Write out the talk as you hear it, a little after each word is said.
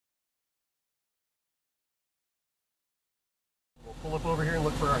Pull up over here and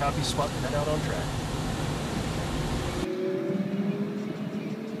look for our happy spot and head out on track.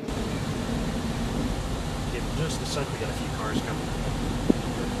 Give just a sec, we got a few cars coming.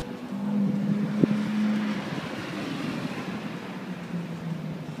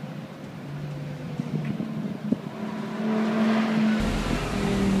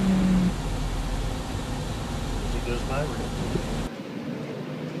 As he goes by, we're going to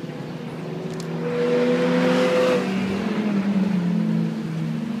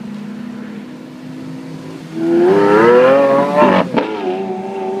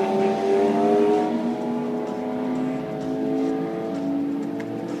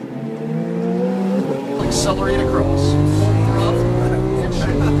accelerate across.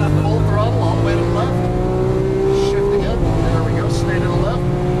 Full throttle all the way to the left. Shifting up. There we go. Stay to the left.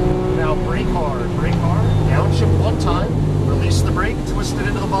 Now brake hard. Brake hard. Downshift one time. Release the brake. Twist it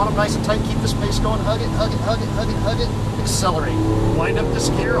into the bottom nice and tight. Keep the space going. Hug it, hug it, hug it, hug it, hug it. Accelerate. Wind up this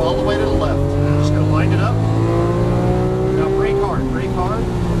gear all the way to the left. Just going to wind it up. Now brake hard. Brake hard.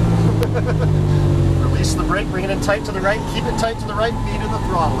 Release the brake, bring it in tight to the right, keep it tight to the right, feet in the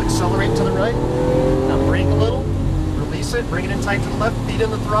throttle, accelerate to the right, now brake a little, release it, bring it in tight to the left, feet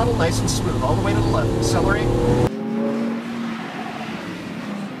in the throttle, nice and smooth, all the way to the left, accelerate.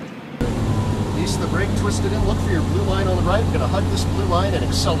 Release the brake, twist it in, look for your blue line on the right, we're going to hug this blue line and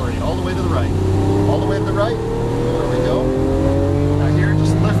accelerate all the way to the right, all the way to the right, there we go. Now here,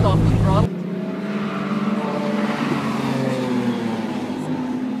 just lift off the throttle.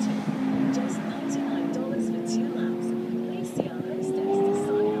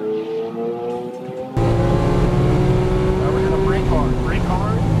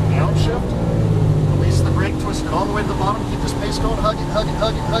 All the way to the bottom, keep the space going, hug it, hug it,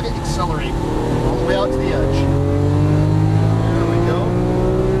 hug it, hug it, accelerate, all the way out to the edge. There we go.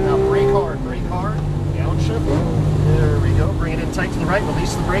 Now brake hard, downshift. There we go, bring it in tight to the right,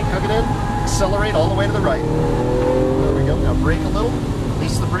 release the brake, hug it in, accelerate all the way to the right. There we go, now brake a little,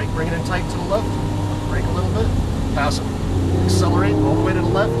 release the brake, bring it in tight to the left, brake a little bit, pass it, accelerate all the way to the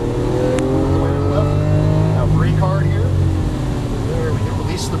left, all the way to the left. Now brake hard here. There we go,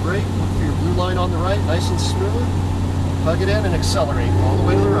 release the brake, look for your blue line on the right, nice and smooth. Hug it in and accelerate all the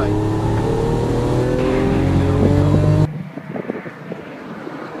way to the right. There we go.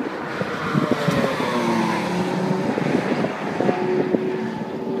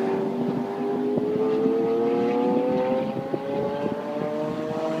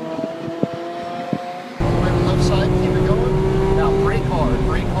 All the way to the left side, keep it going. Now brake hard,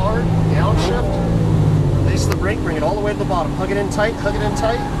 downshift. Release the brake, bring it all the way to the bottom. Hug it in tight,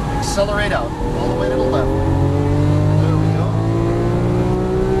 accelerate out, all the way to the left. There we go.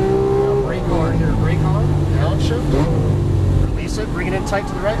 Now brake hard here, downshift. Release it, bring it in tight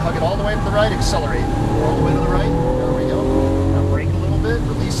to the right, hug it all the way to the right, accelerate. All the way to the right, there we go. Now brake a little bit,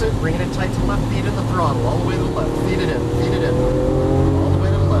 release it, bring it in tight to the left, feet in the throttle, all the way to the left, feed it in. All the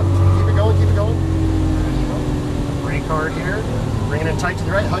way to the left. Keep it going, keep it going. There you go. Now brake hard here, bring it in tight to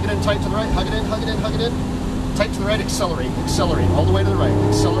the right, hug it in tight to the right, hug it in, hug it in, hug it in. Tight to the right, accelerate, all the way to the right,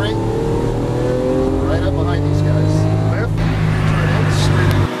 accelerate, right up behind these guys, lift, turn in,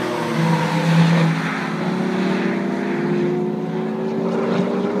 straight in.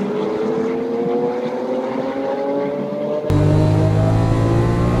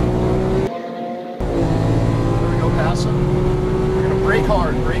 There we go, pass them, we're going to brake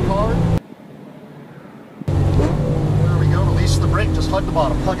hard, there we go, release the brake, just hug the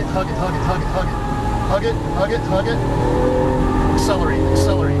bottom, hug it, hug it, hug it, hug it, hug it. Hug it, hug it, hug it. Accelerate,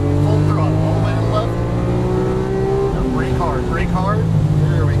 full throttle, all the way to the left. Now brake hard.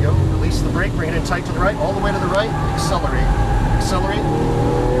 There we go. Release the brake, bring it in tight to the right, all the way to the right. Accelerate.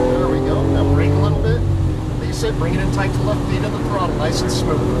 There we go. Now brake a little bit. Release it, bring it in tight to the left, feet in the throttle, nice and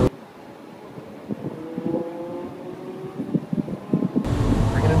smooth.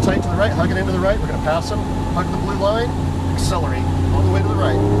 Bring it in tight to the right, hug it into the right. We're going to pass them. Hug the blue line. Accelerate, all the way to the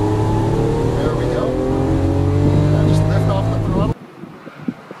right. There we go. Now just lift off the throttle.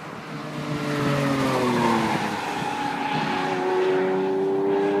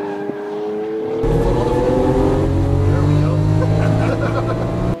 There we go.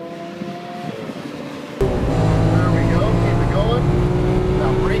 There we go. Keep it going.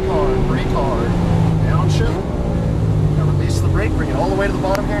 Now brake hard. Downshift. Now release the brake. Bring it all the way to the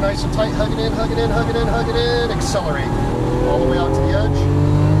bottom here, nice and tight. Hug it in. Accelerate. All the way out to the edge.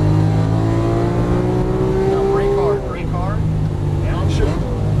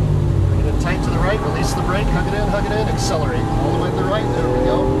 Tight to the right, release the brake, hug it in, accelerate. All the way to the right, there we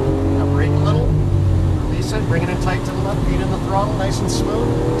go. Now brake a little, release it, bring it in tight to the left, feet in the throttle, nice and smooth.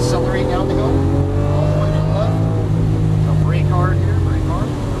 Accelerate down the hill, all the way to the left. Now brake hard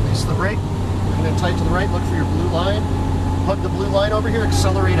Hug the blue line over here,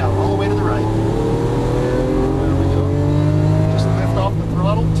 accelerate out, all the way to the right. There we go. Just lift off the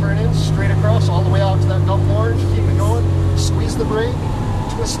throttle, turn in, straight across, all the way out to that double orange, keep it going. Squeeze the brake,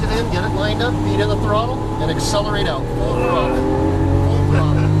 twist it in, get it lined up, feet in the throttle, and accelerate out. Full throttle. Full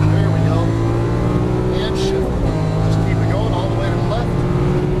throttle. There we go. And shift. Just keep it going all the way to the left.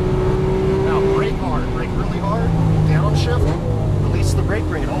 Now brake hard, brake really hard, downshift. Release the brake,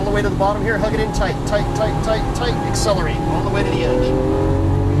 bring it all the way to the bottom here, hug it in tight, tight, tight, tight, tight, accelerate all the way to the edge.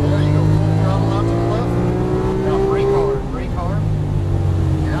 There you go, full throttle out to the left. Now brake hard,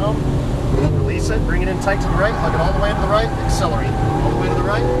 down, release it, bring it in tight to the right, hug it all the way to the right, accelerate all the way to the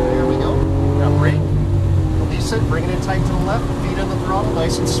right, there we go. Now brake, release it, bring it in tight to the left, feet in the throttle,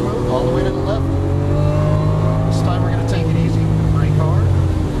 nice and smooth, all the way to the left. This time we're going to take it easy, brake hard.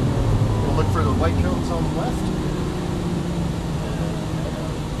 We'll look for the white cones on the left.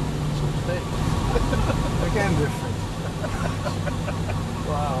 Again different.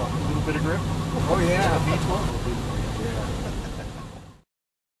 Wow. A little bit of grip. Oh yeah. V12.